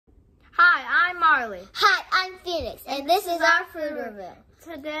Hi, I'm Marley. Hi, I'm Phoenix, and this is our food review.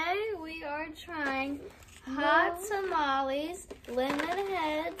 Today we are trying hot tamales, lemon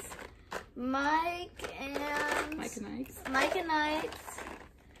heads, Mike and Ike's,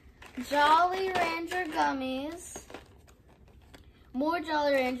 Jolly Rancher gummies, more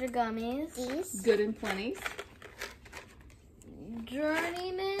Jolly Rancher gummies, These. Good and Plenty's,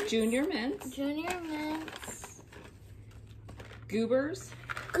 Journey Mints, Junior Mints, Goobers,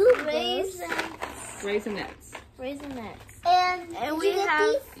 Raisinets. And And we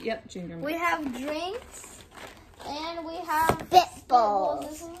have Yep, Junior Mints. we have drinks, and we have Spitballs.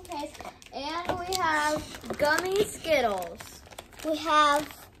 This is the taste. And we have gummy Skittles. We have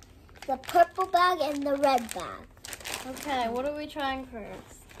the purple bag and the red bag. Okay, what are we trying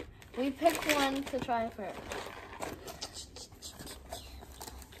first? We picked one to try first.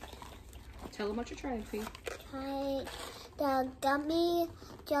 Tell them what you're trying, Fee. Try the gummy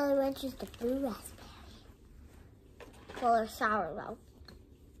Jolly Ranchers, the blue raspberry. Well, they're sour though.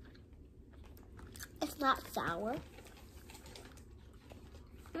 It's not sour.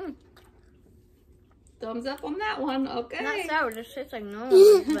 Thumbs up on that one. Okay. Not sour, just tastes like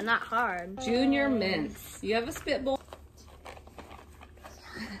normal, but not hard. Junior Mints. You have a spitball.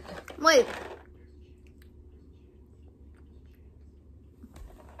 Wait,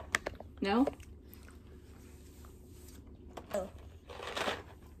 No?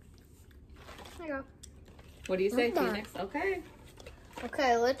 there you go. What do you say, Okay. Phoenix? Okay.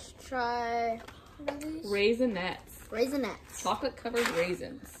 Okay, let's try Raisinets. Raisinets. Chocolate covered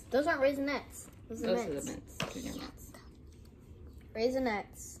raisins. Those aren't Raisinets. Those are Those are mints. the mints. Junior Mints.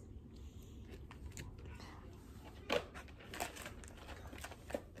 Raisinets.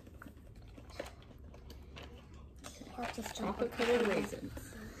 Chocolate covered raisins.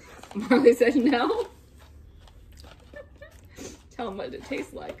 Marley said no. Tell them what it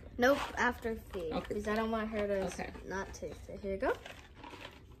tastes like. Nope, after feed. Okay. Because I don't want her to Okay. not taste it. Here you go.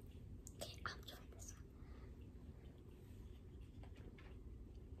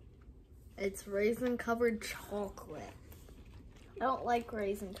 It's raisin covered chocolate. I don't like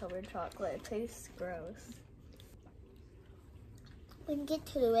raisin covered chocolate. It tastes gross. When you get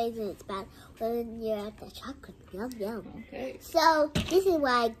to the raisin, it's bad. When you're at the chocolate, yum yum. Okay. So this is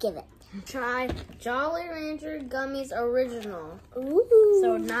why I give it. Try Jolly Rancher Gummies Original. Ooh.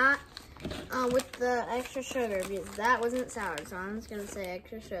 So not with the extra sugar because that wasn't sour. So I'm just going to say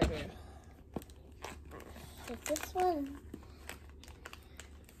extra sugar. What's this one?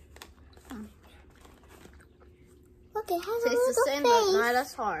 Look, it has a Tastes the little same, but face. not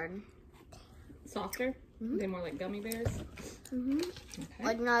as hard. Softer? Mhm. They more like gummy bears? Mm-hmm. Okay.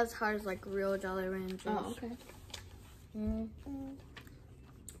 Like not as hard as like real Jolly Ranchers. Oh, okay. Mm-hmm.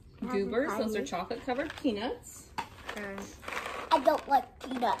 Goobers. Those are chocolate covered peanuts. Okay. I don't like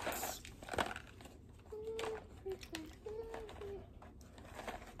peanuts.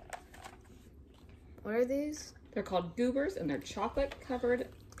 What are these? They're called Goobers and they're chocolate covered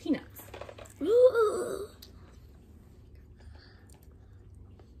peanuts.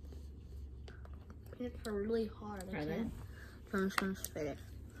 Peanuts are really hard. I Are they? can't. So I'm just gonna spit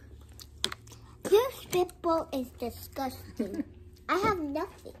it. Your spitball is disgusting. I have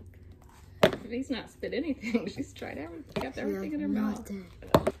nothing. He's not spit anything. She's tried everything. Kept everything in her mouth.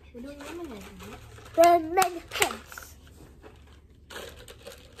 We're doing lemonade. Lemon heads.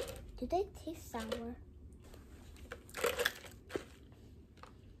 Do they taste sour?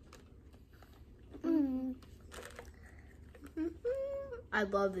 Mm. I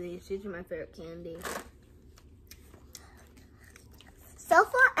love these. These are my favorite candies. So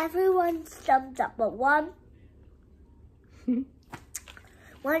far, everyone's thumbs up, but one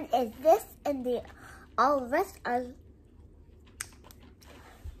is this, and all the rest are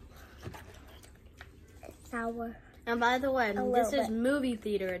sour. And by the way, A this little is bit. movie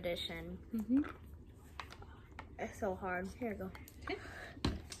theater edition. Mm-hmm. It's so hard. Here you go.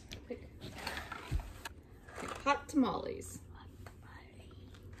 Pick hot tamales.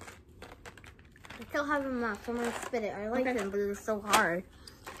 I still have them in my mouth, so I'm gonna spit it. I like Okay. them, but it's so hard.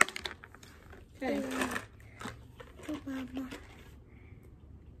 Okay.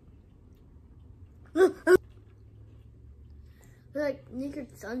 Like, you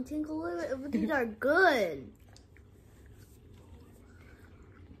could sun tingle a little bit, but these are good.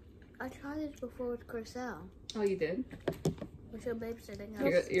 I tried this before with Crystal. Oh, you did? When she was babysitting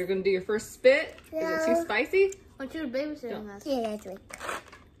us. You're going to do your first spit? Is it Yeah. too spicy? When she was babysitting us. Yeah, that's right.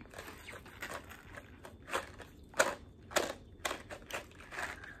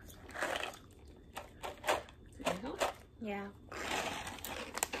 Can you help? Yeah.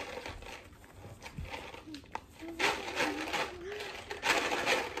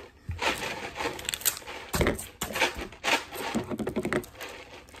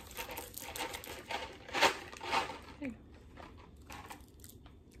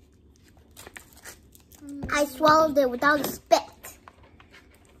 swallowed it without spit.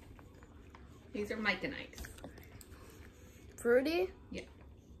 These are Mike and Ike's. Fruity? Yeah.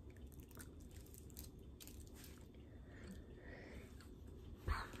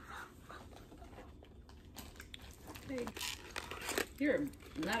 Hey, you're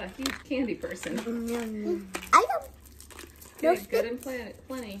not a huge candy person. I don't. No Okay, good and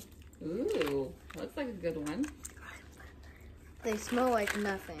plenty. Ooh, looks like a good one. They smell like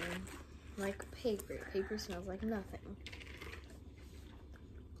nothing. Like paper. Paper smells like nothing.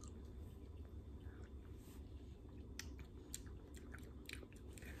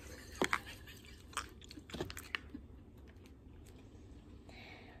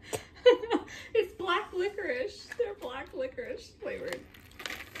 It's black licorice. They're black licorice flavored.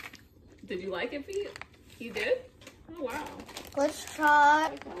 Did you like it, Pete? You did? Oh, wow. Let's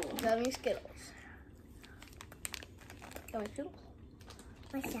try gummy Skittles. Gummy Skittles?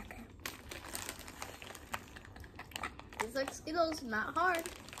 1 second. It's like Skittles, not hard.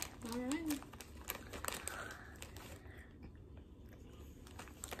 All right.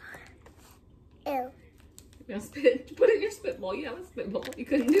 Ew. You gonna spit? Put it in your spit bowl. You have a spit bowl. You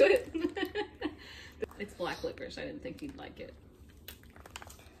couldn't do it. It's black licorice. I didn't think you'd like it.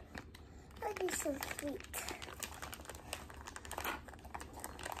 That is so sweet.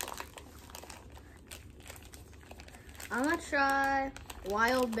 I'm gonna try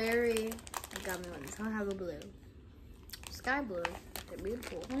wild berry gummy ones. I have a blue. Sky blue. They're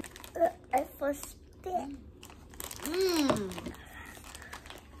beautiful. I first spit. Mmm.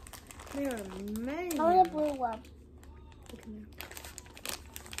 They're amazing. I want a blue one.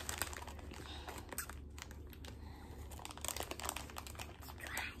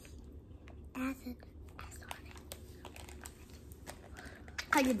 Acid.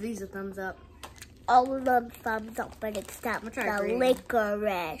 I give these a thumbs up. All of them thumbs up, but except I'll try the green.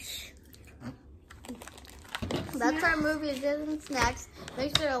 licorice. That's our movie and snacks.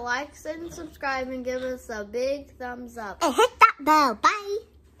 Make sure to like, and subscribe, and give us a big thumbs up. And hit that bell. Bye.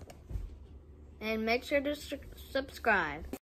 And make sure to subscribe.